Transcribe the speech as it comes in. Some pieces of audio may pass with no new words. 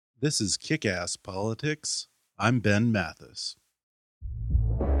This is Kick-Ass Politics. I'm Ben Mathis.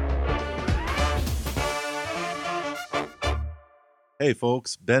 Hey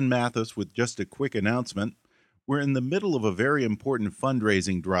folks, Ben Mathis with just a quick announcement. We're in the middle of a very important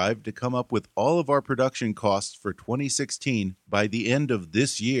fundraising drive to come up with all of our production costs for 2016 by the end of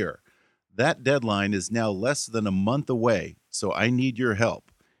this year. That deadline is now less than a month away, so I need your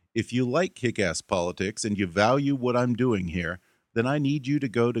help. If you like Kick-Ass Politics and you value what I'm doing here, then I need you to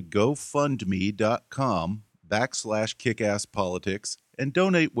go to gofundme.com/kickasspolitics and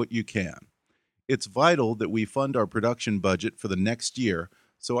donate what you can. It's vital that we fund our production budget for the next year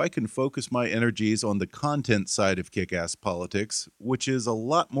so I can focus my energies on the content side of Kick-Ass Politics, which is a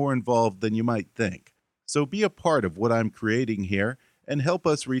lot more involved than you might think. So be a part of what I'm creating here and help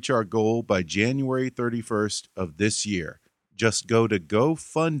us reach our goal by January 31st of this year. Just go to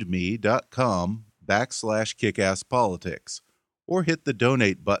gofundme.com/kickasspolitics. or hit the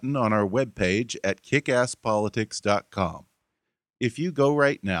donate button on our webpage at kickasspolitics.com. If you go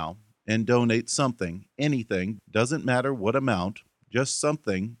right now and donate something, anything, doesn't matter what amount, just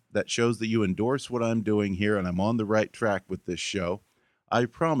something that shows that you endorse what I'm doing here and I'm on the right track with this show, I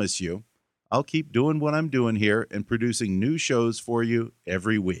promise you, I'll keep doing what I'm doing here and producing new shows for you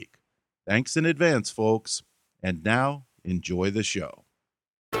every week. Thanks in advance, folks. And now, enjoy the show.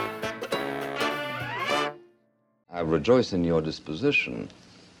 I rejoice in your disposition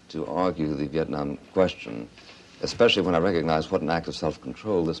to argue the Vietnam question, especially when I recognize what an act of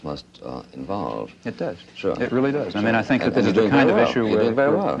self-control this must involve. It does. Sure. It really does. I mean, I think that And this is you're the doing kind of very issue well. You're where doing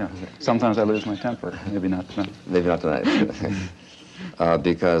very well. you know, sometimes I lose my temper. Maybe not tonight. Maybe not tonight.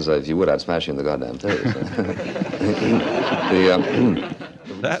 Because if you would, I'd smash you in the goddamn face.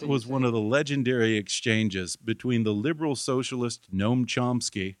 That was one of the legendary exchanges between the liberal socialist Noam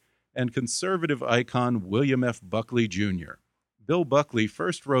Chomsky and conservative icon William F. Buckley, Jr. Bill Buckley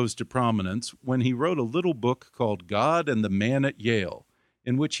first rose to prominence when he wrote a little book called God and the Man at Yale,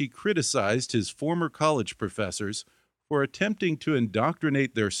 in which he criticized his former college professors for attempting to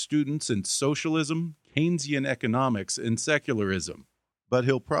indoctrinate their students in socialism, Keynesian economics, and secularism. But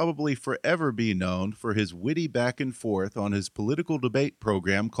he'll probably forever be known for his witty back and forth on his political debate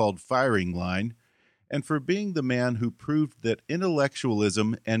program called Firing Line, and for being the man who proved that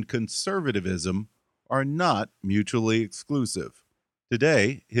intellectualism and conservatism are not mutually exclusive.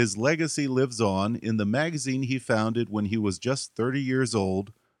 Today, his legacy lives on in the magazine he founded when he was just 30 years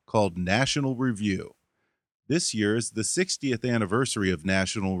old, called National Review. This year is the 60th anniversary of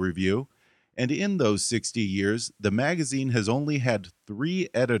National Review, and in those 60 years, the magazine has only had 3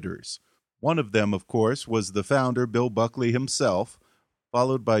 editors. One of them, of course, was the founder, Bill Buckley himself,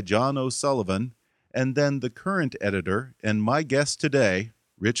 followed by John O'Sullivan, and then the current editor and my guest today,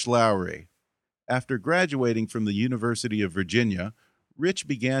 Rich Lowry. After graduating from the University of Virginia, Rich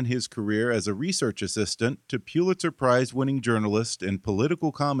began his career as a research assistant to Pulitzer Prize-winning journalist and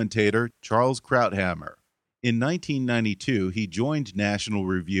political commentator Charles Krauthammer. In 1992, he joined National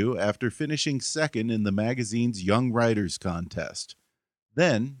Review after finishing second in the magazine's Young Writers Contest.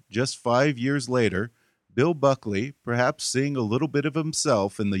 Then, just 5 years later, Bill Buckley, perhaps seeing a little bit of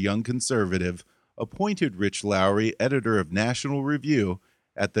himself in the young conservative, appointed Rich Lowry editor of National Review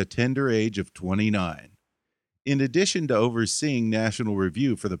at the tender age of 29. In addition to overseeing National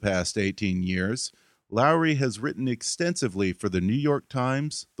Review for the past 18 years, Lowry has written extensively for the New York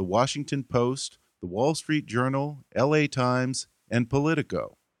Times, the Washington Post, the Wall Street Journal, LA Times, and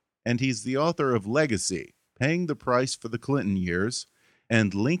Politico. And he's the author of Legacy, Paying the Price for the Clinton Years,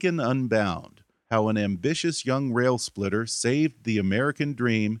 and Lincoln Unbound, How an Ambitious Young Rail Splitter Saved the American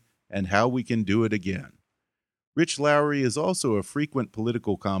Dream and How We Can Do It Again. Rich Lowry is also a frequent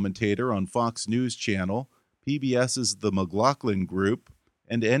political commentator on Fox News Channel, PBS's The McLaughlin Group,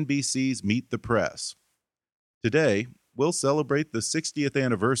 and NBC's Meet the Press. Today, we'll celebrate the 60th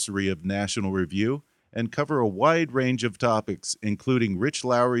anniversary of National Review and cover a wide range of topics, including Rich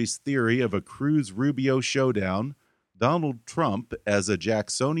Lowry's theory of a Cruz-Rubio showdown, Donald Trump as a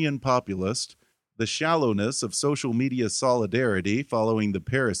Jacksonian populist, the shallowness of social media solidarity following the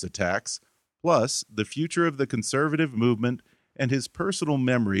Paris attacks, plus the future of the conservative movement and his personal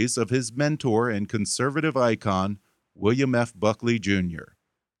memories of his mentor and conservative icon, William F. Buckley, Jr.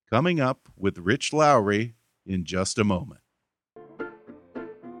 Coming up with Rich Lowry in just a moment.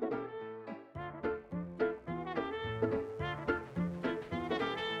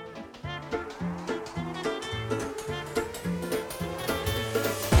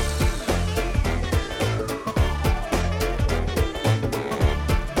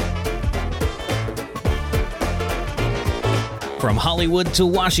 From Hollywood to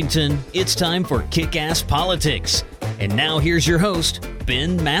Washington, it's time for Kick-Ass Politics. And now here's your host,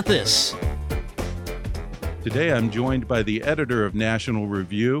 Ben Mathis. Today I'm joined by the editor of National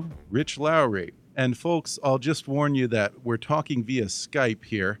Review, Rich Lowry. And folks, I'll just warn you that we're talking via Skype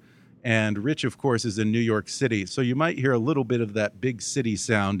here. And Rich, of course, is in New York City, so you might hear a little bit of that big city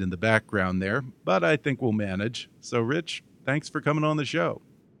sound in the background there, but I think we'll manage. So, Rich, thanks for coming on the show.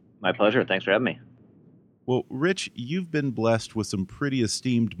 My pleasure. Thanks for having me. Well, Rich, you've been blessed with some pretty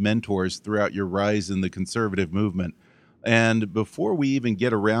esteemed mentors throughout your rise in the conservative movement. And before we even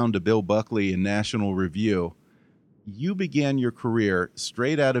get around to Bill Buckley and National Review, you began your career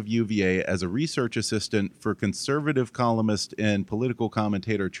straight out of UVA as a research assistant for conservative columnist and political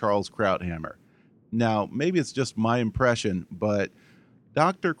commentator Charles Krauthammer. Now, maybe it's just my impression, but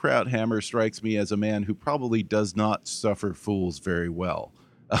Dr. Krauthammer strikes me as a man who probably does not suffer fools very well.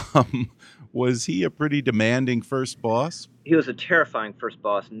 Was he a pretty demanding first boss? He was a terrifying first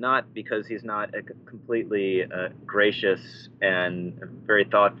boss, not because he's not a completely gracious and very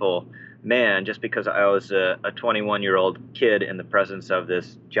thoughtful man, just because I was a 21-year-old kid in the presence of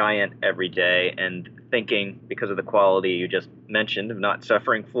this giant every day and thinking, because of the quality you just mentioned of not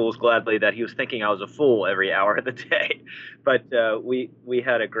suffering fools gladly, that he was thinking I was a fool every hour of the day. But we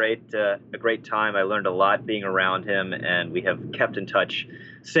had a great time. I learned a lot being around him, and we have kept in touch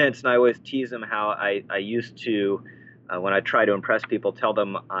since. And I always tease him how I used to, when I try to impress people, tell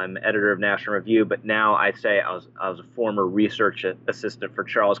them I'm editor of National Review, but now I say I was a former research assistant for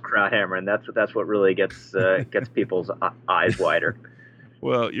Charles Krauthammer, and that's what really gets people's eyes wider.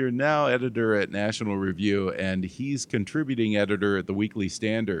 Well, you're now editor at National Review, and he's contributing editor at the Weekly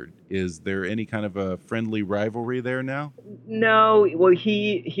Standard. Is there any kind of a friendly rivalry there now? No. Well,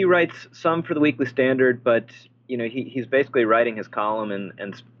 he writes some for the Weekly Standard, but he's basically writing his column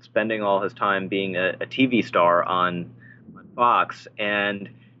and spending all his time being a TV star on Fox, and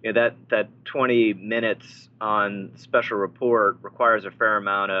that 20 minutes on special report requires a fair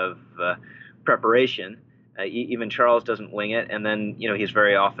amount of preparation. Even Charles doesn't wing it, and then he's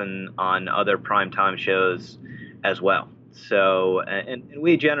very often on other primetime shows as well. So, and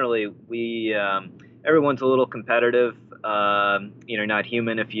we generally everyone's a little competitive. Not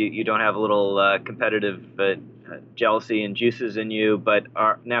human if you don't have a little competitive jealousy and juices in you. But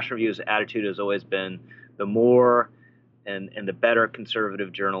our National Review's attitude has always been the more and the better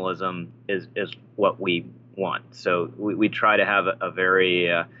conservative journalism is what we want. So we try to have a very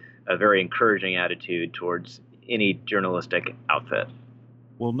encouraging attitude towards any journalistic outfit.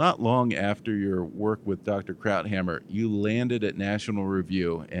 Well, not long after your work with Dr. Krauthammer, you landed at National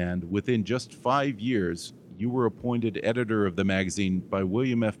Review, and within just 5 years, you were appointed editor of the magazine by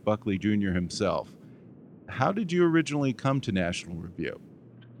William F. Buckley, Jr. himself. How did you originally come to National Review?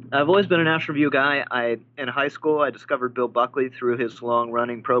 I've always been a National Review guy. In high school, I discovered Bill Buckley through his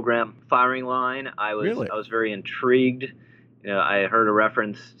long-running program, Firing Line. I was very intrigued. I heard a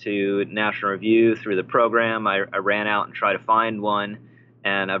reference to National Review through the program. I ran out and tried to find one,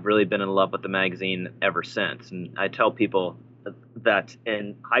 and I've really been in love with the magazine ever since. And I tell people that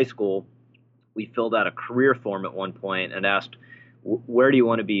in high school, we filled out a career form at one point and asked, where do you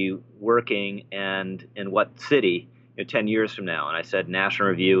want to be working and in what city 10 years from now? And I said National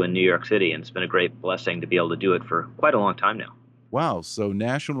Review in New York City, and it's been a great blessing to be able to do it for quite a long time now. Wow, so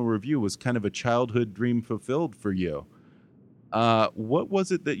National Review was kind of a childhood dream fulfilled for you. What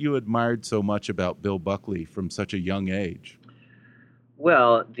was it that you admired so much about Bill Buckley from such a young age?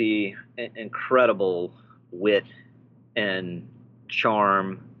 Well, the incredible wit and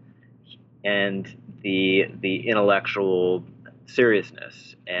charm and the intellectual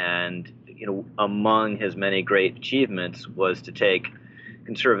seriousness. And, among his many great achievements was to take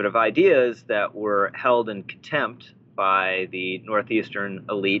conservative ideas that were held in contempt by the Northeastern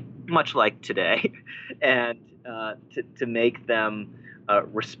elite, much like today, and to make them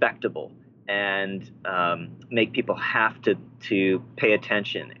respectable and make people have to pay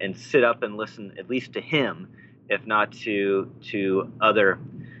attention and sit up and listen at least to him, if not to other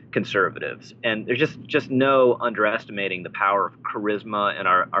conservatives. And there's just no underestimating the power of charisma in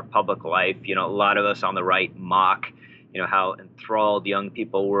our public life. A lot of us on the right mock how enthralled young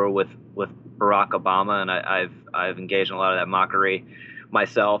people were with Barack Obama, and I've engaged in a lot of that mockery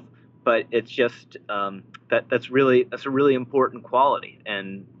myself. But it's just that's a really important quality,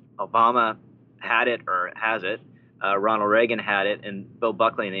 and Obama had it or has it. Ronald Reagan had it, and Bill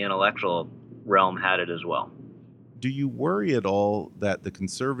Buckley in the intellectual realm had it as well. Do you worry at all that the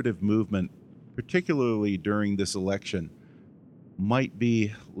conservative movement, particularly during this election, might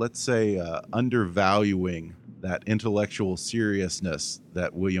be, let's say, undervaluing that intellectual seriousness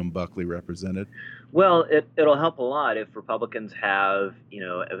that William Buckley represented? Well, it'll help a lot if Republicans have,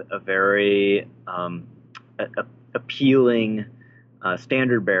 a very appealing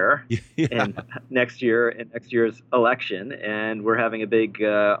standard bearer Yeah. in next year's election, and we're having a big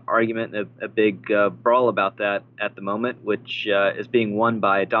argument, a big brawl about that at the moment, which is being won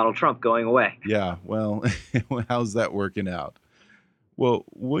by Donald Trump going away. Yeah, well, how's that working out? Well,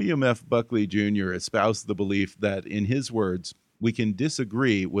 William F. Buckley Jr. espoused the belief that, in his words, we can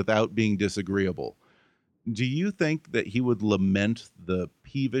disagree without being disagreeable. Do you think that he would lament the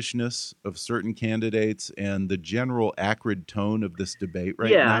peevishness of certain candidates and the general acrid tone of this debate now?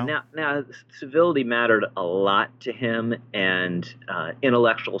 Yeah, now civility mattered a lot to him, and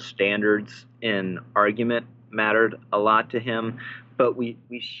intellectual standards in argument mattered a lot to him. But we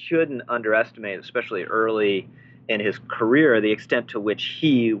shouldn't underestimate, especially early in his career, the extent to which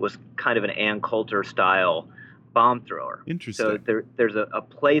he was kind of an Ann Coulter style bomb thrower. Interesting. So there's a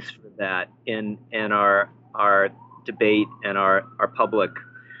place for that in our debate and our public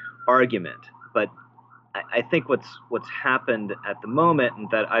argument. But I think what's happened at the moment, and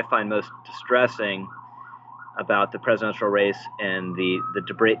that I find most distressing about the presidential race and the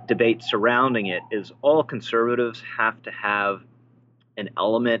debate surrounding it, is all conservatives have to have an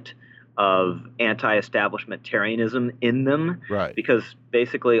element of anti-establishmentarianism in them, right? Because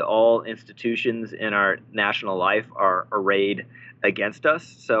basically all institutions in our national life are arrayed against us.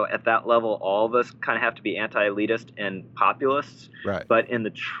 So at that level, all of us kind of have to be anti-elitist and populists. Right. But in the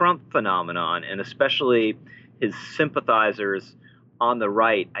Trump phenomenon, and especially his sympathizers on the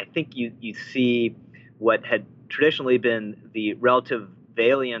right, I think you see what had traditionally been the relative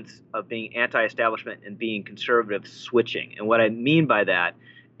valiance of being anti-establishment and being conservative switching. And what I mean by that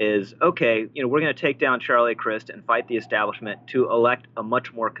is, okay, we're going to take down Charlie Crist and fight the establishment to elect a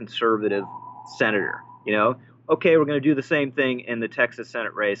much more conservative senator. Okay, we're going to do the same thing in the Texas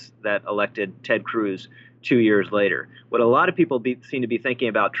Senate race that elected Ted Cruz 2 years later. What a lot of people seem to be thinking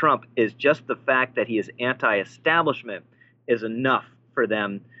about Trump is just the fact that he is anti-establishment is enough for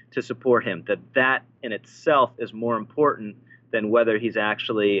them to support him, that in itself is more important than whether he's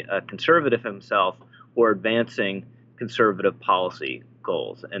actually a conservative himself or advancing conservative policy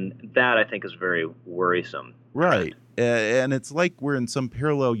goals. And that, I think, is very worrisome. Right. And it's like we're in some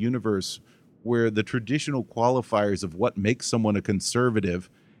parallel universe where the traditional qualifiers of what makes someone a conservative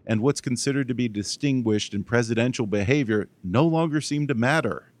and what's considered to be distinguished in presidential behavior no longer seem to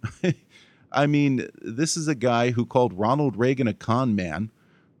matter. I mean, this is a guy who called Ronald Reagan a con man,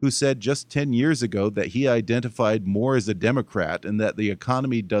 who said just 10 years ago that he identified more as a Democrat and that the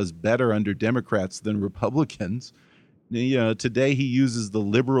economy does better under Democrats than Republicans. Today he uses the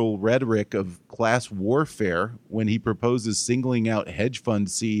liberal rhetoric of class warfare when he proposes singling out hedge fund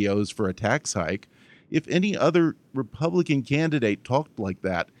CEOs for a tax hike. If any other Republican candidate talked like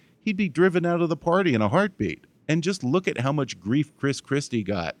that, he'd be driven out of the party in a heartbeat. And just look at how much grief Chris Christie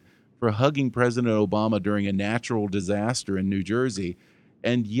got for hugging President Obama during a natural disaster in New Jersey.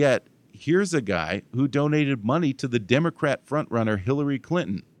 And yet, here's a guy who donated money to the Democrat frontrunner Hillary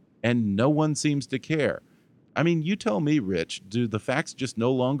Clinton, and no one seems to care. I mean, you tell me, Rich, do the facts just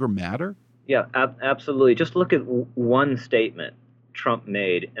no longer matter? Yeah, absolutely. Just look at one statement Trump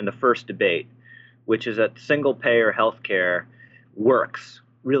made in the first debate, which is that single-payer health care works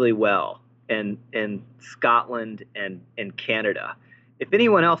really well in Scotland and in Canada. If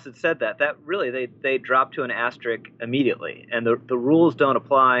anyone else had said that really they dropped to an asterisk immediately. And the rules don't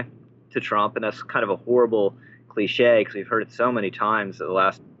apply to Trump, and that's kind of a horrible cliche because we've heard it so many times in the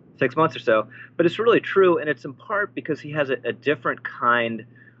last 6 months or so. But it's really true, and it's in part because he has a different kind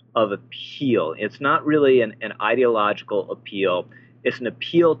of appeal. It's not really an ideological appeal. It's an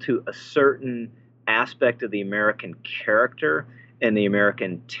appeal to a certain aspect of the American character and the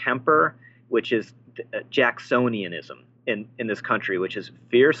American temper, which is Jacksonianism in this country, which is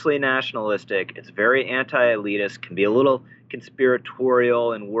fiercely nationalistic. It's very anti-elitist, can be a little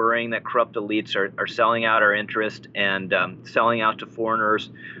conspiratorial and worrying that corrupt elites are selling out our interest and selling out to foreigners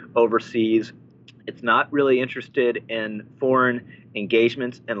overseas. It's not really interested in foreign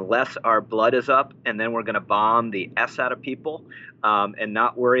engagements unless our blood is up, and then we're going to bomb the S out of people and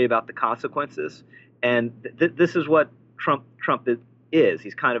not worry about the consequences. And this is what Trump is.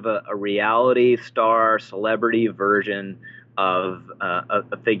 He's kind of a reality star, celebrity version of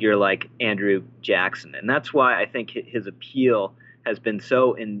a figure like Andrew Jackson. And that's why I think his appeal has been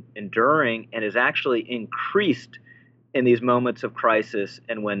so enduring and has actually increased in these moments of crisis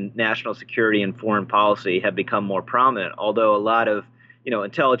and when national security and foreign policy have become more prominent. Although a lot of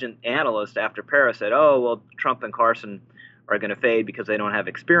intelligent analysts after Paris said, oh, well, Trump and Carson are going to fade because they don't have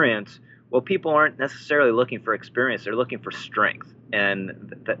experience. Well, people aren't necessarily looking for experience. They're looking for strength.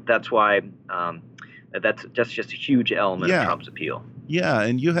 And that's why that's just a huge element of Trump's appeal. Yeah,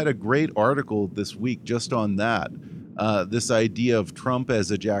 and you had a great article this week just on that. this idea of Trump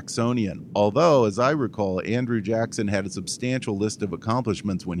as a Jacksonian. Although, as I recall, Andrew Jackson had a substantial list of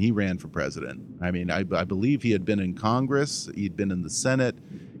accomplishments when he ran for president. I mean, I believe he had been in Congress, he'd been in the Senate,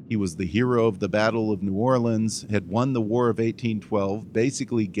 he was the hero of the Battle of New Orleans, had won the War of 1812,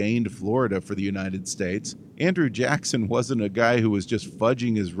 basically gained Florida for the United States. Andrew Jackson wasn't a guy who was just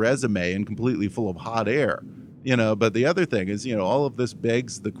fudging his resume and completely full of hot air. But the other thing is, all of this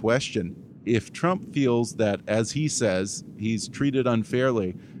begs the question, if Trump feels that, as he says, he's treated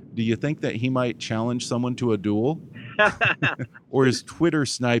unfairly, do you think that he might challenge someone to a duel? Or is Twitter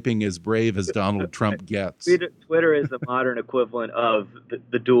sniping as brave as Donald Trump gets? Twitter is the modern equivalent of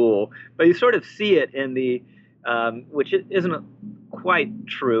the duel, but you sort of see it in the, which isn't quite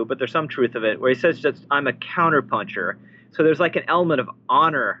true, but there's some truth of it, where he says just, I'm a counterpuncher. So there's like an element of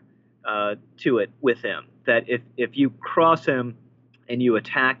honor to it with him, that if you cross him and you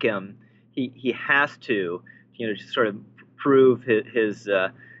attack him, he has to, just sort of prove his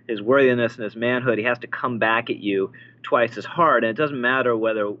worthiness and his manhood. He has to come back at you twice as hard, and it doesn't matter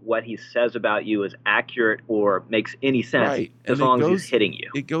whether what he says about you is accurate or makes any sense, right. as long as he's hitting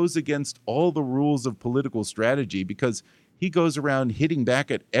you. It goes against all the rules of political strategy because he goes around hitting back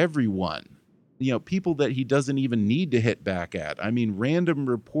at everyone, people that he doesn't even need to hit back at. I mean, random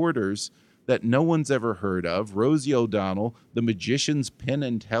reporters that no one's ever heard of, Rosie O'Donnell, the magician's Penn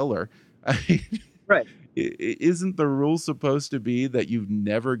and Teller. I mean, right. Isn't the rule supposed to be that you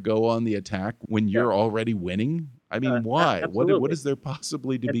never go on the attack when you're already winning? I mean, why? What is there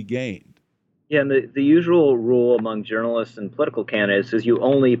possibly to be gained? Yeah, and the usual rule among journalists and political candidates is you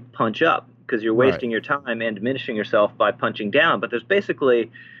only punch up because you're wasting your time and diminishing yourself by punching down. But there's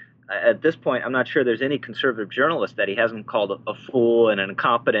basically, at this point, I'm not sure there's any conservative journalist that he hasn't called a fool and an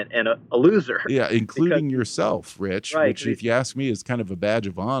incompetent and a loser. Yeah, including yourself, Rich, right, which, if you ask me, is kind of a badge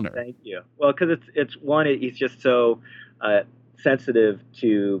of honor. Thank you. Well, because it's one, he's just so sensitive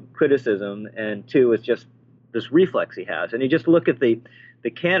to criticism, and two, it's just this reflex he has. And you just look at the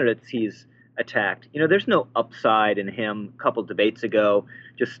candidates he's attacked. There's no upside in him a couple debates ago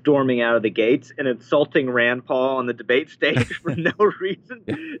just storming out of the gates and insulting Rand Paul on the debate stage for no reason.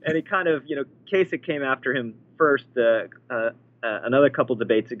 And he kind of, Kasich came after him first another couple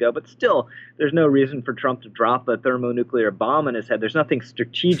debates ago, but still, there's no reason for Trump to drop a thermonuclear bomb on his head. There's nothing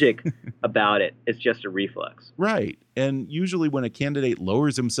strategic about it. It's just a reflex. Right. And usually when a candidate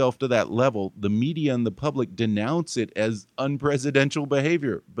lowers himself to that level, the media and the public denounce it as unpresidential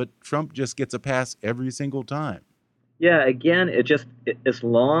behavior. But Trump just gets a pass every single time. Yeah, again, as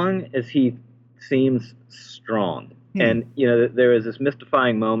long as he seems strong. And, there is this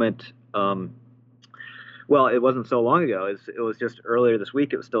mystifying moment. Well, it wasn't so long ago. It was just earlier this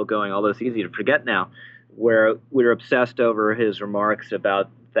week. It was still going, although it's easy to forget now, where we were obsessed over his remarks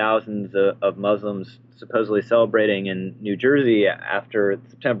about thousands of Muslims supposedly celebrating in New Jersey on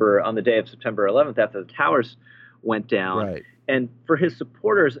the day of September 11th, after the towers went down. Right. And for his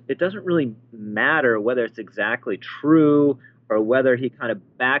supporters, it doesn't really matter whether it's exactly true or whether he kind of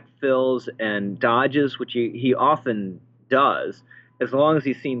backfills and dodges, which he often does, as long as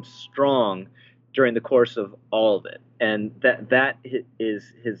he seems strong during the course of all of it. And that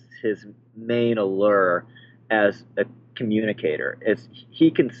is his main allure as a communicator.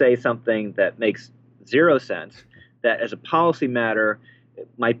 He can say something that makes zero sense, that as a policy matter it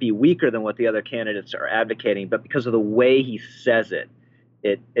might be weaker than what the other candidates are advocating, but because of the way he says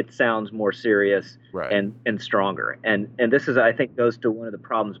it sounds more serious, right, and stronger. And this is, I think, goes to one of the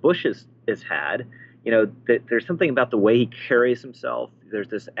problems Bush has had. That there's something about the way he carries himself. There's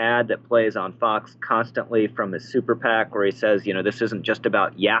this ad that plays on Fox constantly from his super PAC where he says, this isn't just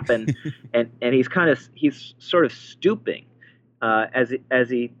about yapping, and he's sort of stooping as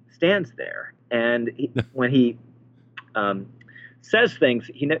he stands there, and when he says things,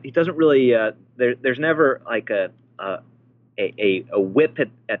 he doesn't really. There's never like a whip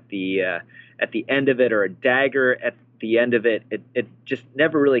at the end of it, or a dagger at the end of it. It just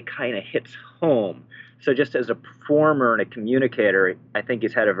never really kind of hits home. So just as a performer and a communicator, I think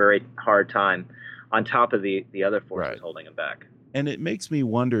he's had a very hard time on top of the other forces holding him back. And it makes me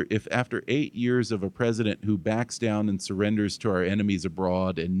wonder if after 8 years of a president who backs down and surrenders to our enemies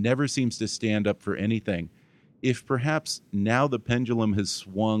abroad and never seems to stand up for anything, if perhaps now the pendulum has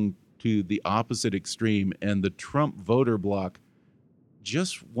swung to the opposite extreme and the Trump voter bloc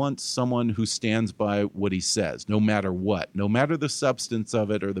just wants someone who stands by what he says, no matter what, no matter the substance of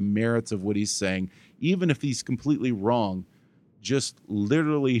it or the merits of what he's saying, even if he's completely wrong, just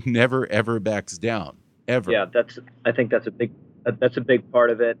literally never, ever backs down, ever. Yeah, I think that's a big part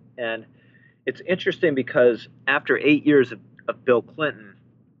of it. And it's interesting because after 8 years of Bill Clinton,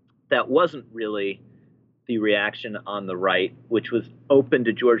 that wasn't really the reaction on the right, which was open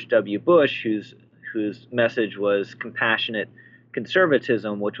to George W. Bush, whose message was compassionate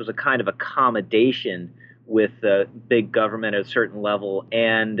conservatism, which was a kind of accommodation with big government at a certain level,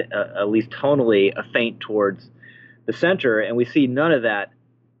 and at least tonally a feint towards the center. And we see none of that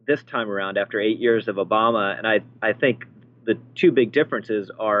this time around after 8 years of Obama. And I think the two big differences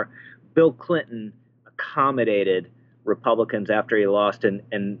are Bill Clinton accommodated Republicans after he lost in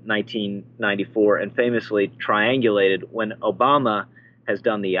 1994 and famously triangulated, when Obama has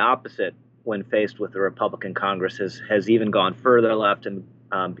done the opposite when faced with the Republican Congress, has even gone further left and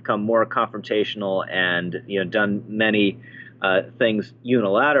become more confrontational and done many things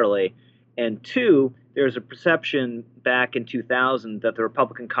unilaterally. And two, there's a perception back in 2000 that the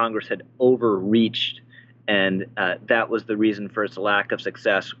Republican Congress had overreached, and that was the reason for its lack of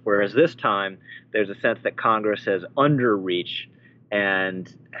success. Whereas this time, there's a sense that Congress has underreached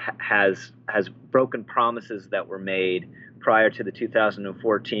and has broken promises that were made prior to the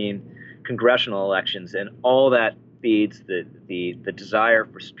 2014 congressional elections, and all that feeds the desire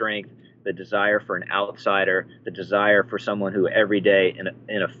for strength, the desire for an outsider, the desire for someone who every day,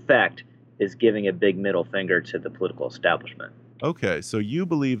 in effect, is giving a big middle finger to the political establishment. Okay, so you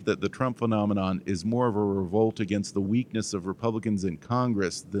believe that the Trump phenomenon is more of a revolt against the weakness of Republicans in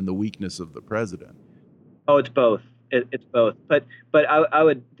Congress than the weakness of the president? Oh, it's both. It's both. But I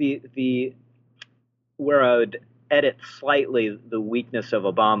would where I would edit slightly the weakness of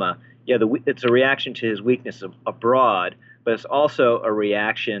Obama. Yeah, it's a reaction to his weakness abroad, but it's also a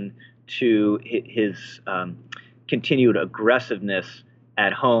reaction to his continued aggressiveness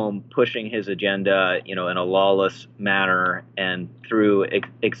at home, pushing his agenda, in a lawless manner and through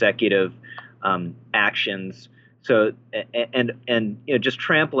executive actions. So and just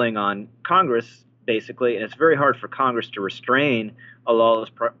trampling on Congress basically, and it's very hard for Congress to restrain a lawless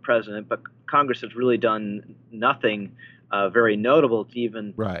president. But Congress has really done nothing very notable to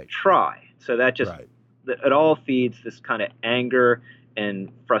even try. So that just it all feeds this kind of anger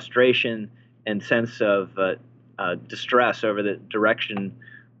and frustration and sense of distress over the direction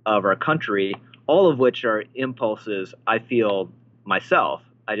of our country, all of which are impulses I feel myself.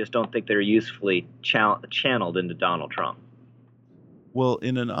 I just don't think they're usefully channeled into Donald Trump. Well,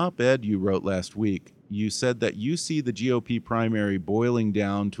 in an op-ed you wrote last week, you said that you see the GOP primary boiling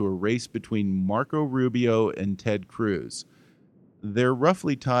down to a race between Marco Rubio and Ted Cruz. They're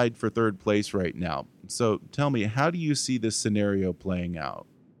roughly tied for third place right now. So tell me, how do you see this scenario playing out?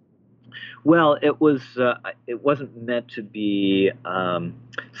 Well, it wasn't meant to be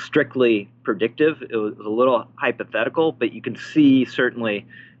strictly predictive. It was a little hypothetical, but you can see certainly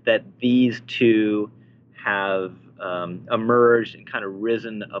that these two have emerged and kind of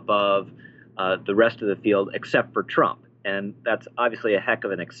risen above the rest of the field, except for Trump. And that's obviously a heck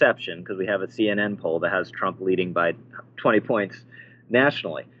of an exception, because we have a CNN poll that has Trump leading by 20 points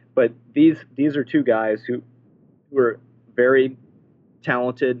nationally. But these are two guys who are very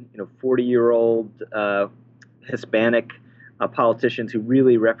talented, 40-year-old Hispanic politicians who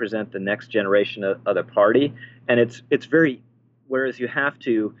really represent the next generation of the party. And it's very, whereas you have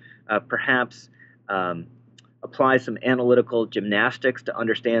to perhaps apply some analytical gymnastics to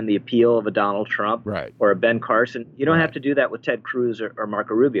understand the appeal of a Donald Trump or a Ben Carson, you don't have to do that with Ted Cruz or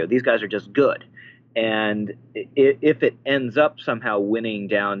Marco Rubio. These guys are just good. And if it ends up somehow winning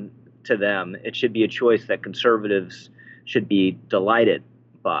down to them, it should be a choice that conservatives should be delighted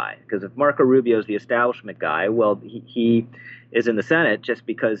by. Because if Marco Rubio is the establishment guy, well, he is in the Senate just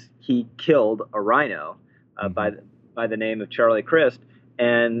because he killed a rhino by the name of Charlie Crist,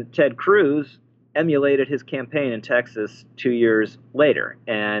 and Ted Cruz emulated his campaign in Texas 2 years later.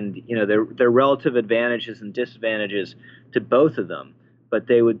 And there are relative advantages and disadvantages to both of them, but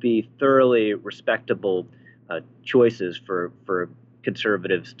they would be thoroughly respectable choices for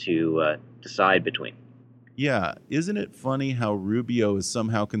conservatives to decide between. Yeah, isn't it funny how Rubio is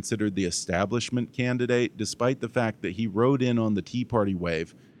somehow considered the establishment candidate, despite the fact that he rode in on the Tea Party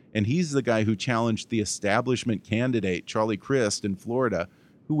wave, and he's the guy who challenged the establishment candidate, Charlie Crist, in Florida,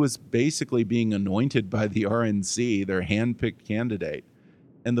 who was basically being anointed by the RNC, their hand-picked candidate.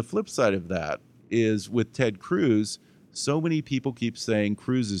 And the flip side of that is with Ted Cruz, so many people keep saying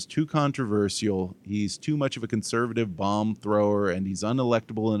Cruz is too controversial, he's too much of a conservative bomb thrower, and he's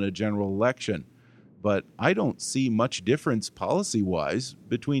unelectable in a general election. But I don't see much difference policy-wise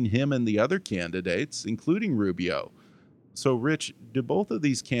between him and the other candidates, including Rubio. So, Rich, do both of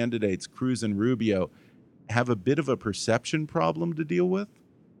these candidates, Cruz and Rubio, have a bit of a perception problem to deal with?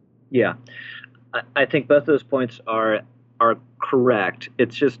 Yeah, I think both those points are correct.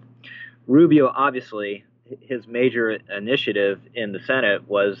 It's just Rubio, obviously, his major initiative in the Senate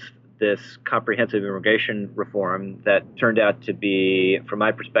was this comprehensive immigration reform that turned out to be, from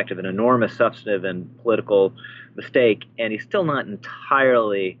my perspective, an enormous substantive and political mistake, and he's still not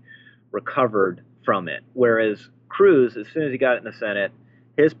entirely recovered from it. Whereas Cruz, as soon as he got it in the Senate,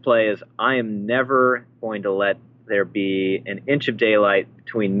 his play is, I am never going to let there be an inch of daylight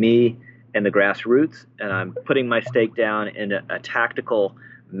between me and the grassroots, and I'm putting my stake down in a tactical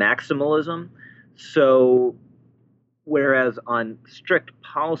maximalism. So whereas on strict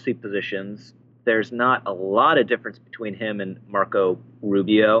policy positions, there's not a lot of difference between him and Marco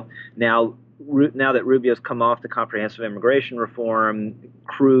Rubio. Now that Rubio's come off the comprehensive immigration reform,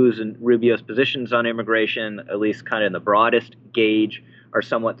 Cruz and Rubio's positions on immigration, at least kind of in the broadest gauge, are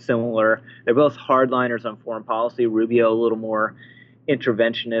somewhat similar. They're both hardliners on foreign policy. Rubio a little more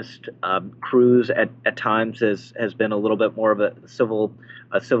interventionist. Cruz at times has been a little bit more of a civil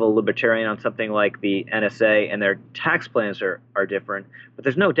libertarian on something like the NSA, and their tax plans are different. But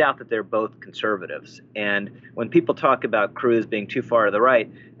there's no doubt that they're both conservatives. And when people talk about Cruz being too far to the right,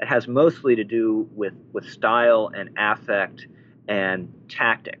 it has mostly to do with style and affect and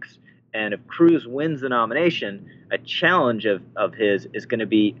tactics. And if Cruz wins the nomination, a challenge of his is going to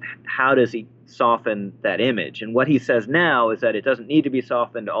be, how does he soften that image? And what he says now is that it doesn't need to be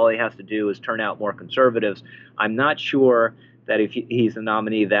softened. All he has to do is turn out more conservatives. I'm not sure that if he's the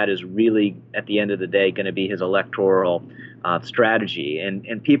nominee, that is really, at the end of the day, going to be his electoral strategy.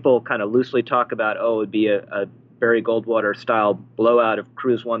 And people kind of loosely talk about, it would be a Barry Goldwater-style blowout if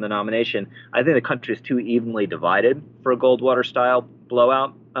Cruz won the nomination. I think the country is too evenly divided for a Goldwater-style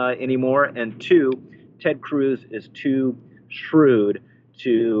blowout anymore. And two, Ted Cruz is too shrewd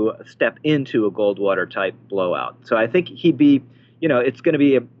to step into a Goldwater-type blowout. So I think he'd be, it's going to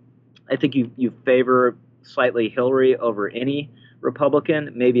be, I think you favor slightly Hillary over any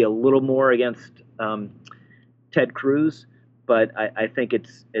Republican, maybe a little more against Ted Cruz. But I think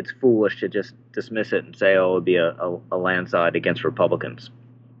it's foolish to just dismiss it and say, it would be a landslide against Republicans.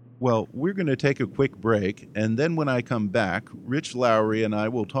 Well, we're going to take a quick break, and then when I come back, Rich Lowry and I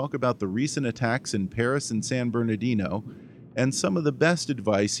will talk about the recent attacks in Paris and San Bernardino and some of the best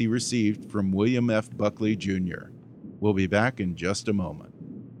advice he received from William F. Buckley, Jr. We'll be back in just a moment.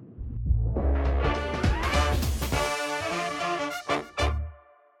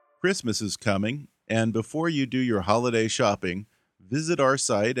 Christmas is coming, and before you do your holiday shopping, visit our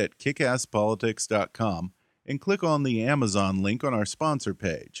site at kickasspolitics.com and click on the Amazon link on our sponsor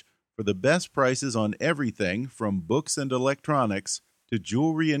page for the best prices on everything from books and electronics to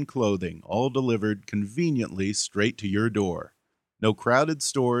jewelry and clothing, all delivered conveniently straight to your door. No crowded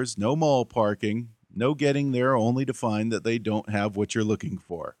stores, no mall parking, no getting there only to find that they don't have what you're looking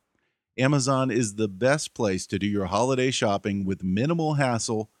for. Amazon is the best place to do your holiday shopping with minimal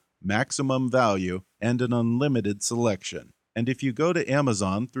hassle, maximum value, and an unlimited selection. And if you go to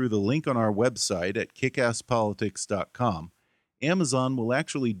Amazon through the link on our website at kickasspolitics.com, Amazon will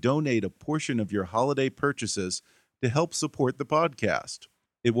actually donate a portion of your holiday purchases to help support the podcast.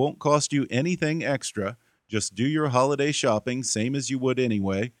 It won't cost you anything extra. Just do your holiday shopping same as you would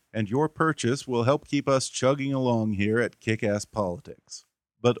anyway, and your purchase will help keep us chugging along here at Kick-Ass Politics.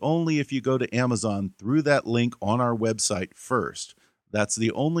 But only if you go to Amazon through that link on our website first. That's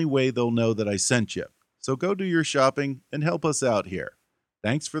the only way they'll know that I sent you. So go do your shopping and help us out here.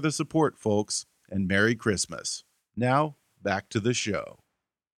 Thanks for the support, folks, and Merry Christmas. Now, back to the show.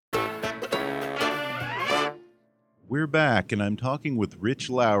 We're back, and I'm talking with Rich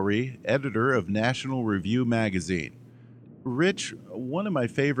Lowry, editor of National Review magazine. Rich, one of my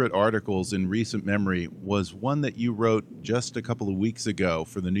favorite articles in recent memory was one that you wrote just a couple of weeks ago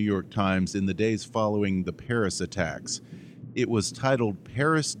for the New York Times in the days following the Paris attacks. It was titled,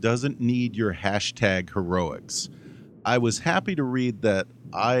 "Paris Doesn't Need Your #Heroics." I was happy to read that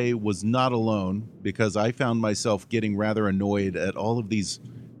I was not alone because I found myself getting rather annoyed at all of these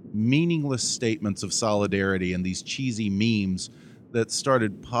meaningless statements of solidarity and these cheesy memes that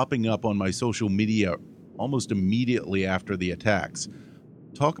started popping up on my social media almost immediately after the attacks.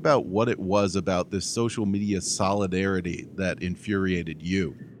 Talk about what it was about this social media solidarity that infuriated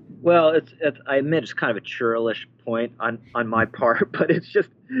you. Well, I admit it's kind of a churlish point on my part, but it's just,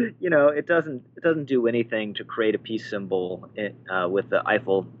 it doesn't do anything to create a peace symbol with the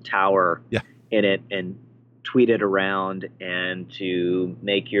Eiffel Tower in it and tweet it around, and to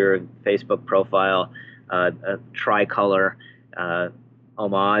make your Facebook profile a tricolor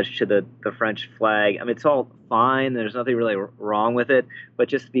homage to the French flag. I mean, it's all fine. There's nothing really wrong with it, but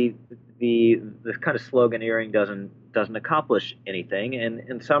just the kind of sloganeering doesn't accomplish anything. And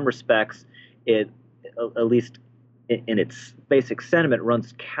in some respects, it, at least in its basic sentiment,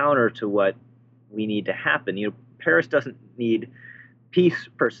 runs counter to what we need to happen. Paris doesn't need peace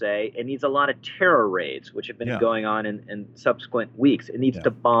per se. It needs a lot of terror raids, which have been going on in subsequent weeks. It needs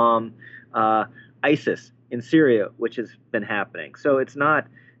to bomb ISIS in Syria, which has been happening. So it's not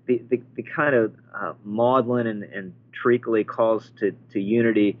the kind of maudlin and treacly calls to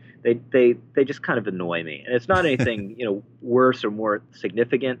unity. They just kind of annoy me, and it's not anything worse or more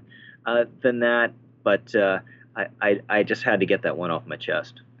significant than that. But I just had to get that one off my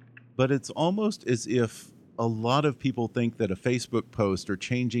chest. But it's almost as if a lot of people think that a Facebook post or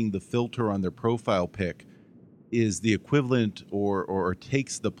changing the filter on their profile pic is the equivalent or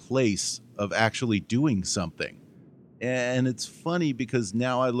takes the place of actually doing something. And it's funny because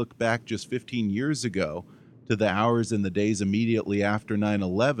now I look back just 15 years ago to the hours and the days immediately after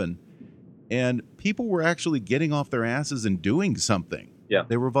 9/11, and people were actually getting off their asses and doing something. Yeah.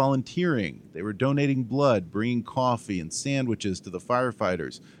 They were volunteering. They were donating blood, bringing coffee and sandwiches to the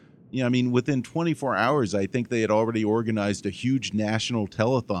firefighters. I mean, within 24 hours, I think they had already organized a huge national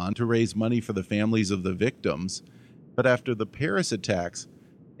telethon to raise money for the families of the victims. But after the Paris attacks,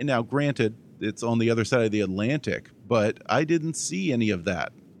 and now granted, it's on the other side of the Atlantic, but I didn't see any of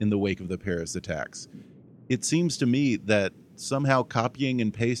that in the wake of the Paris attacks. It seems to me that somehow copying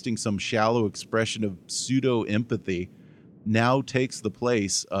and pasting some shallow expression of pseudo-empathy now takes the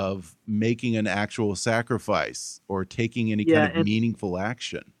place of making an actual sacrifice or taking any kind of meaningful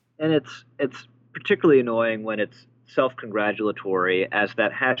action. And it's particularly annoying when it's self-congratulatory, as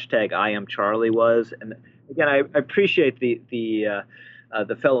that hashtag I am Charlie was. And again, I appreciate the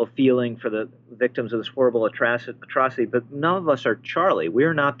fellow feeling for the victims of this horrible atrocity, but none of us are Charlie.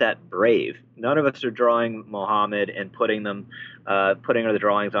 We're not that brave. None of us are drawing Mohammed and putting the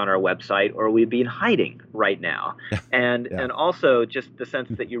drawings on our website, or we'd be in hiding right now. And also just the sense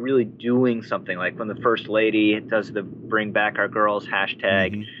that you're really doing something, like when the First Lady does the Bring Back Our Girls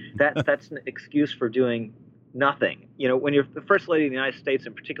hashtag, that's an excuse for doing nothing. When you're the First Lady of the United States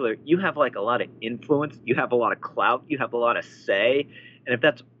in particular, you have like a lot of influence, you have a lot of clout, you have a lot of say. And if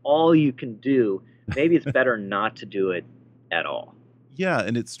that's all you can do, maybe it's better not to do it at all. Yeah,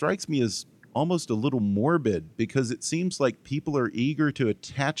 and it strikes me as almost a little morbid because it seems like people are eager to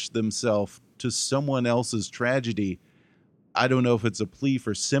attach themselves to someone else's tragedy. I don't know if it's a plea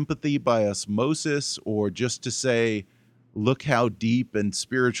for sympathy by osmosis or just to say, look how deep and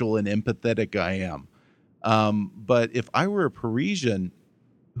spiritual and empathetic I am. But if I were a Parisian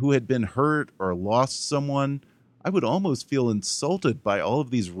who had been hurt or lost someone, I would almost feel insulted by all of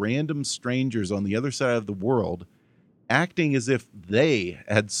these random strangers on the other side of the world acting as if they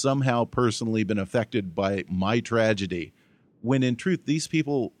had somehow personally been affected by my tragedy, when in truth, these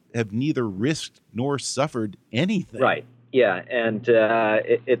people have neither risked nor suffered anything. Right. Yeah. And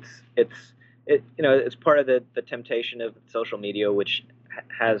it's part of the temptation of social media, which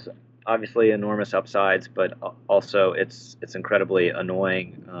has obviously enormous upsides, but also it's incredibly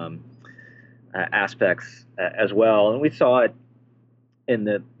annoying aspects as well. And we saw it in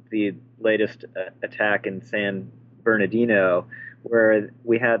the latest attack in San Bernardino, where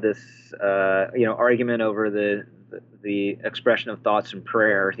we had this argument over the expression of thoughts and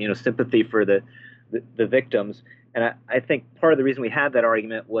prayer, sympathy for the victims. And I think part of the reason we had that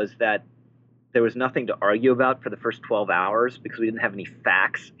argument was that there was nothing to argue about for the first 12 hours because we didn't have any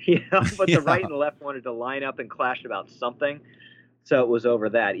facts, but the right and the left wanted to line up and clash about something. So it was over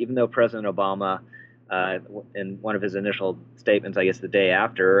that, even though President Obama, in one of his initial statements, I guess the day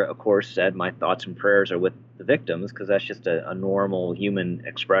after, of course, said, my thoughts and prayers are with the victims, because that's just a normal human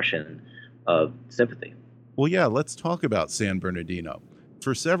expression of sympathy. Well, yeah, let's talk about San Bernardino.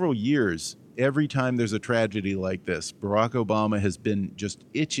 For several years, every time there's a tragedy like this, Barack Obama has been just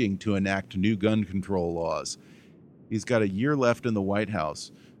itching to enact new gun control laws. He's got a year left in the White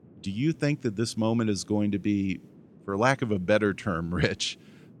House. Do you think that this moment is going to be, for lack of a better term, Rich,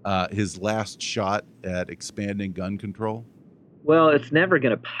 his last shot at expanding gun control? Well, it's never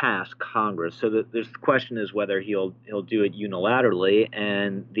going to pass Congress, so the question is whether he'll do it unilaterally,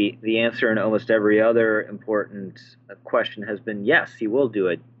 and the answer in almost every other important question has been yes, he will do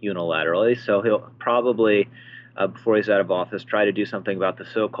it unilaterally. So he'll probably, before he's out of office, try to do something about the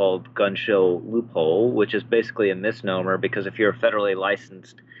so-called gun show loophole, which is basically a misnomer, because if you're a federally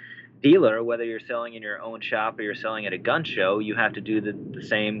licensed dealer, whether you're selling in your own shop or you're selling at a gun show, you have to do the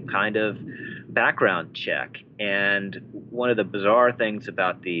same kind of background check. And one of the bizarre things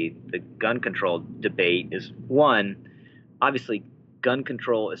about the gun control debate is, one, obviously gun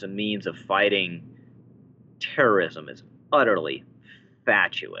control as a means of fighting terrorism is utterly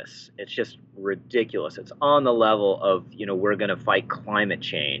fatuous. It's just ridiculous. It's on the level of, we're going to fight climate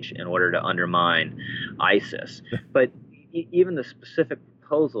change in order to undermine ISIS. But even the specific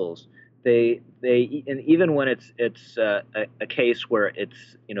proposals and even when it's a case where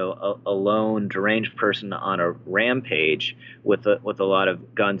it's a lone deranged person on a rampage with a lot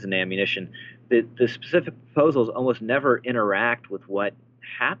of guns and ammunition, the specific proposals almost never interact with what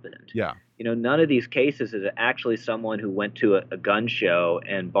happened. Yeah. None of these cases is actually someone who went to a gun show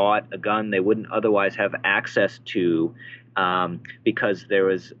and bought a gun they wouldn't otherwise have access to because there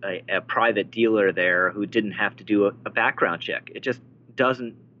was a private dealer there who didn't have to do a background check. It just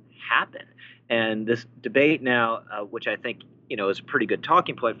doesn't happen. And this debate now, which I think is a pretty good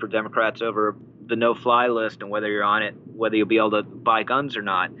talking point for Democrats over the no-fly list and whether you're on it, whether you'll be able to buy guns or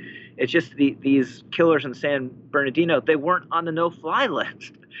not. It's just these killers in San Bernardino, they weren't on the no-fly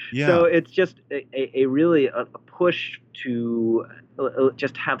list. Yeah. So it's just a really a push to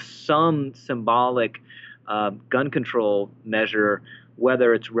just have some symbolic gun control measure,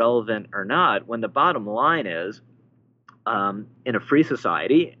 whether it's relevant or not, when the bottom line is, in a free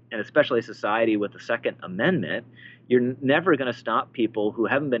society, and especially a society with the Second Amendment, you're never going to stop people who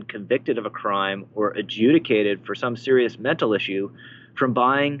haven't been convicted of a crime or adjudicated for some serious mental issue from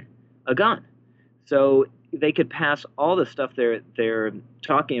buying a gun. So they could pass all the stuff they're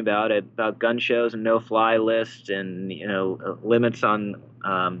talking about gun shows and no-fly lists and limits on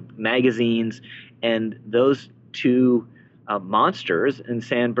magazines, and those two monsters in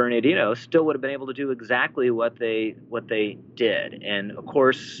San Bernardino still would have been able to do exactly what they did. And of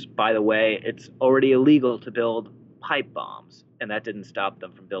course, by the way, it's already illegal to build pipe bombs, and that didn't stop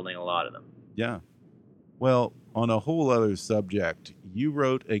them from building a lot of them. Yeah. Well, on a whole other subject, you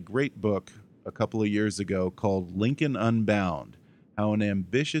wrote a great book a couple of years ago called Lincoln Unbound: How an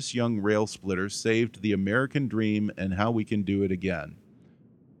Ambitious Young Rail Splitter Saved the American Dream and How We Can Do It Again.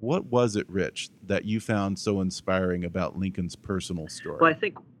 What was it, Rich, that you found so inspiring about Lincoln's personal story? Well, I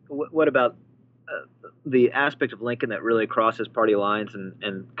think what about the aspect of Lincoln that really crosses party lines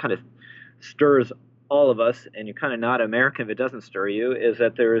and kind of stirs all of us, and you're kind of not American if it doesn't stir you, is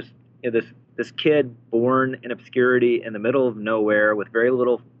that there's this kid born in obscurity in the middle of nowhere with very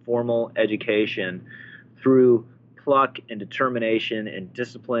little formal education, through pluck and determination and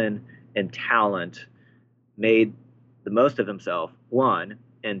discipline and talent, made the most of himself, one,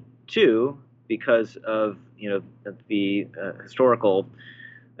 and two, because of the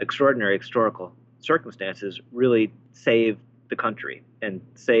extraordinary historical circumstances, really saved the country and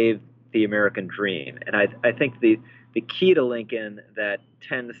saved the American dream. And I think the key to Lincoln that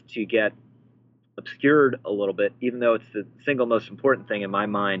tends to get obscured a little bit, even though it's the single most important thing in my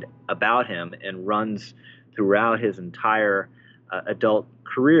mind about him and runs throughout his entire adult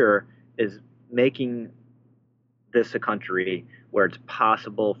career, is making this a country where it's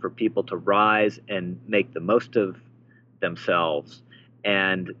possible for people to rise and make the most of themselves.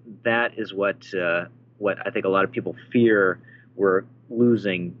 And that is what I think a lot of people fear we're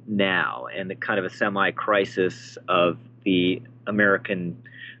losing now, and the kind of a semi-crisis of the American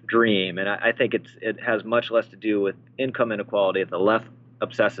dream. And I think it has much less to do with income inequality that the left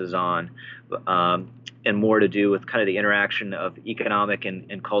obsesses on, and more to do with kind of the interaction of economic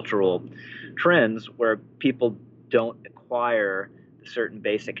and cultural trends, where people don't acquire the certain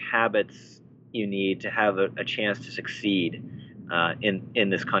basic habits you need to have a chance to succeed in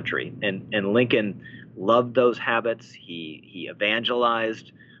this country. And Lincoln loved those habits. He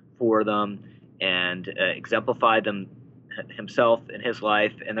evangelized for them and exemplified them himself in his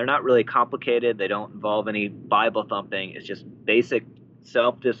life. And they're not really complicated. They don't involve any Bible thumping. It's just basic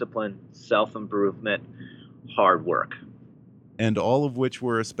self-discipline, self-improvement, hard work. And all of which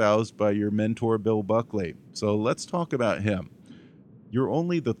were espoused by your mentor, Bill Buckley. So let's talk about him. You're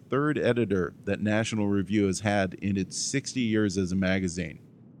only the third editor that National Review has had in its 60 years as a magazine.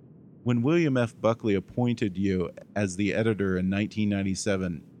 When William F. Buckley appointed you as the editor in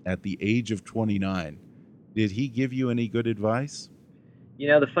 1997 at the age of 29, did he give you any good advice?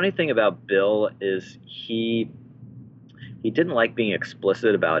 The funny thing about Bill is he didn't like being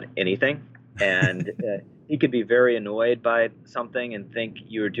explicit about anything, and he could be very annoyed by something and think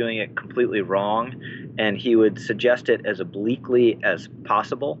you were doing it completely wrong, and he would suggest it as obliquely as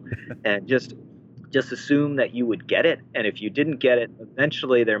possible, and just assume that you would get it. And if you didn't get it,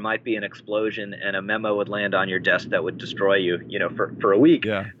 eventually there might be an explosion and a memo would land on your desk that would destroy you, for a week.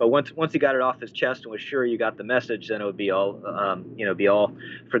 Yeah. But once he got it off his chest and was sure you got the message, then it would be all, be all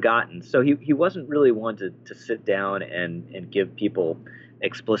forgotten. So he wasn't really one to sit down and give people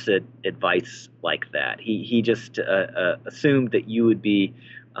explicit advice like that. He just assumed that you would be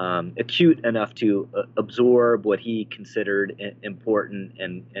acute enough to absorb what he considered important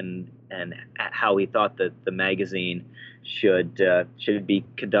and how he thought that the magazine should be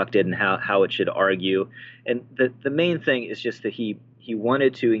conducted and how it should argue. And the main thing is just that he he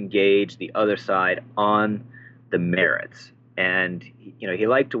wanted to engage the other side on the merits. And he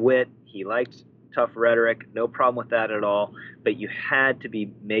liked wit, he liked tough rhetoric, no problem with that at all. But you had to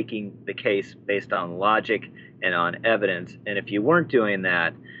be making the case based on logic and on evidence. And if you weren't doing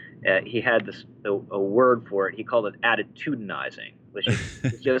that, he had a word for it. He called it attitudinizing, which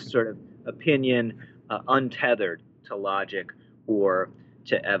is just sort of opinion untethered to logic or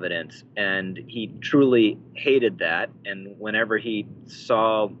to evidence. And he truly hated that. And whenever he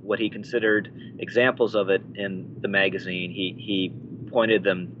saw what he considered examples of it in the magazine, he pointed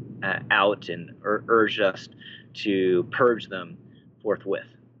them out and urged us to purge them forthwith.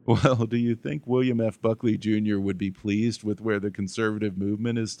 Well, do you think William F. Buckley Jr. would be pleased with where the conservative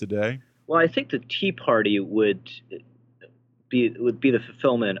movement is today? Well, I think the Tea Party would be the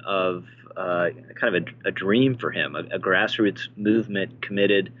fulfillment of kind of a dream for him, a grassroots movement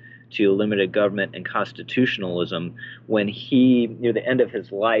committed to limited government and constitutionalism. When he, near the end of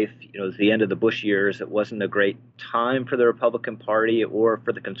his life, it was the end of the Bush years, it wasn't a great time for the Republican Party or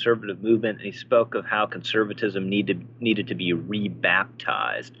for the conservative movement, and he spoke of how conservatism needed to be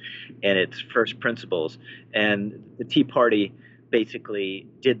rebaptized in its first principles, and the Tea Party basically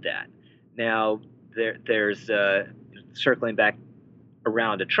did that. Now, there's circling back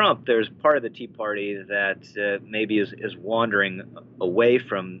around to Trump, there's part of the Tea Party that maybe is wandering away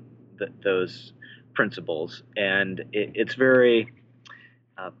from those principles, and it's very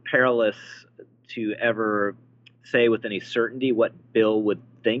perilous to ever say with any certainty what Bill would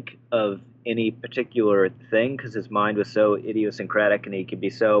think of any particular thing, because his mind was so idiosyncratic and he could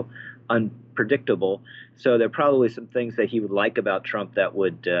be so unpredictable. So there are probably some things that he would like about Trump that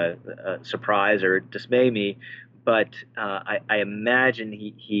would surprise or dismay me, but I imagine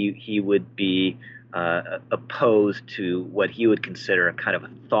he would be opposed to what he would consider a kind of a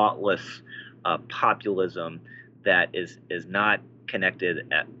thoughtless populism that is not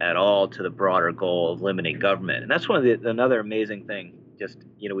connected at all to the broader goal of limiting government. And that's another amazing thing. Just,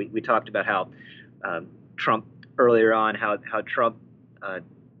 we talked about how Trump earlier on, how Trump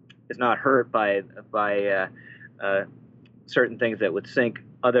is not hurt by certain things that would sink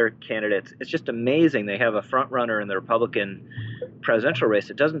other candidates. It's just amazing. They have a front runner in the Republican presidential race.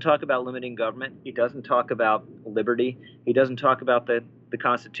 It doesn't talk about limiting government. He doesn't talk about liberty. He doesn't talk about the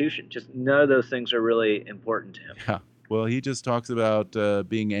Constitution. Just none of those things are really important to him. Yeah. Well, he just talks about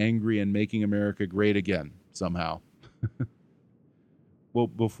being angry and making America great again somehow. Well,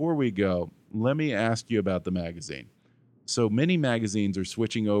 before we go, let me ask you about the magazine. So many magazines are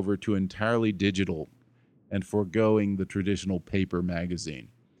switching over to entirely digital and foregoing the traditional paper magazine.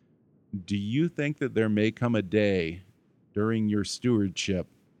 Do you think that there may come a day during your stewardship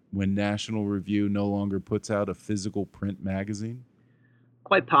when National Review no longer puts out a physical print magazine?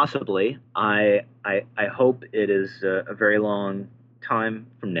 Quite possibly. I hope it is a very long time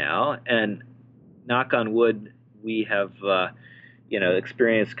from now. And knock on wood, we have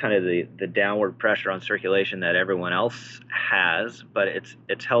experienced kind of the downward pressure on circulation that everyone else has, but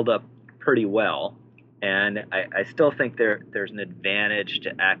it's held up pretty well. And I still think there's an advantage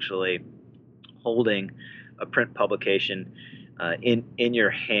to actually holding a print publication in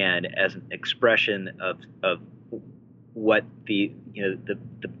your hand as an expression of what the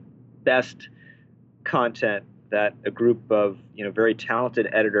best content that a group of very talented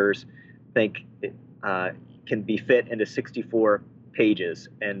editors think can be fit into 64 pages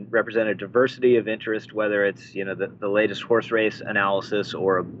and represent a diversity of interest, whether it's the latest horse race analysis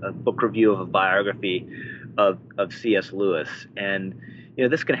or a book review of a biography of C.S. Lewis. And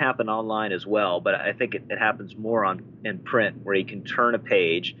this can happen online as well, but I think it happens more in print, where you can turn a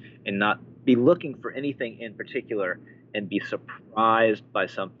page and not be looking for anything in particular and be surprised by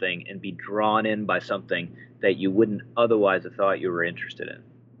something and be drawn in by something that you wouldn't otherwise have thought you were interested in.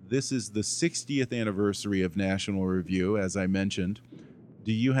 This is the 60th anniversary of National Review, as I mentioned.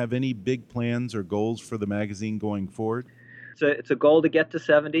 Do you have any big plans or goals for the magazine going forward? So it's a goal to get to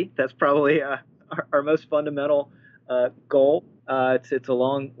 70. That's probably our most fundamental goal. It's a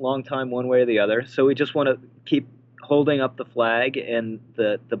long time one way or the other. So we just want to keep holding up the flag in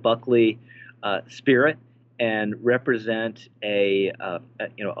the Buckley spirit and represent a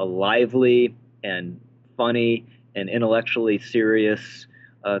lively and funny and intellectually serious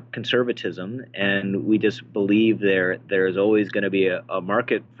conservatism, and we just believe there's always going to be a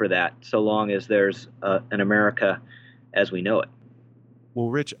market for that, so long as there's an America as we know it. Well,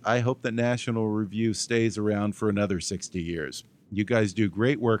 Rich, I hope that National Review stays around for another 60 years. You guys do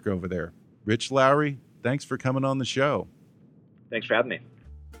great work over there. Rich Lowry, thanks for coming on the show. Thanks for having me.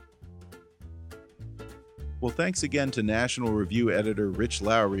 Well, thanks again to National Review editor Rich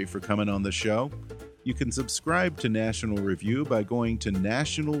Lowry for coming on the show. You can subscribe to National Review by going to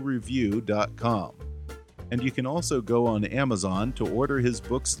nationalreview.com. And you can also go on Amazon to order his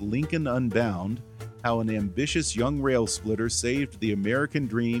books Lincoln Unbound, How an Ambitious Young Rail Splitter Saved the American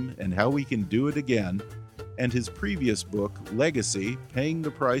Dream and How We Can Do It Again, and his previous book, Legacy, Paying the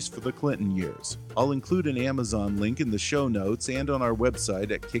Price for the Clinton Years. I'll include an Amazon link in the show notes and on our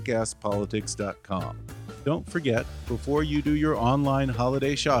website at kickasspolitics.com. Don't forget, before you do your online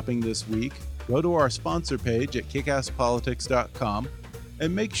holiday shopping this week, go to our sponsor page at kickasspolitics.com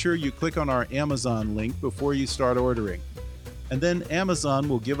and make sure you click on our Amazon link before you start ordering. And then Amazon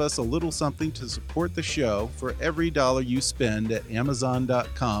will give us a little something to support the show for every dollar you spend at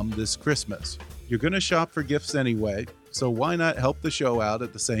amazon.com this Christmas. You're going to shop for gifts anyway, so why not help the show out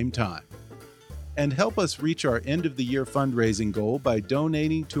at the same time? And help us reach our end-of-the-year fundraising goal by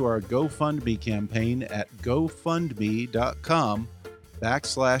donating to our GoFundMe campaign at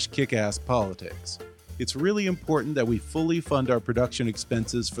gofundme.com/kickasspolitics. It's really important that we fully fund our production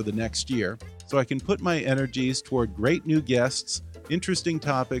expenses for the next year, so I can put my energies toward great new guests, interesting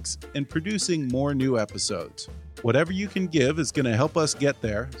topics, and producing more new episodes. Whatever you can give is going to help us get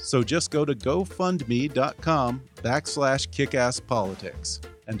there, so just go to gofundme.com/kickasspolitics,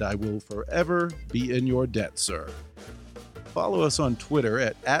 and I will forever be in your debt, sir. Follow us on Twitter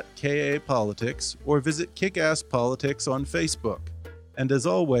at @KAPolitics or visit Kickass Politics on Facebook. And as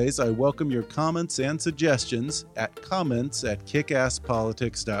always, I welcome your comments and suggestions at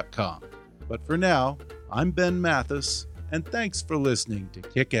comments@kickasspolitics.com. But for now, I'm Ben Mathis, and thanks for listening to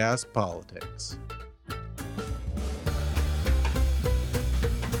Kick-Ass Politics.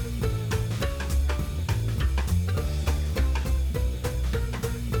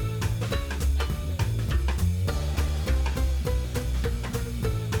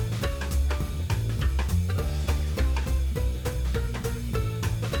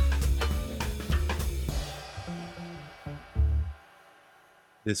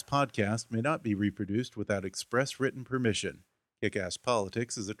 This podcast may not be reproduced without express written permission. Kick-Ass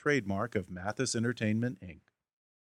Politics is a trademark of Mathis Entertainment, Inc.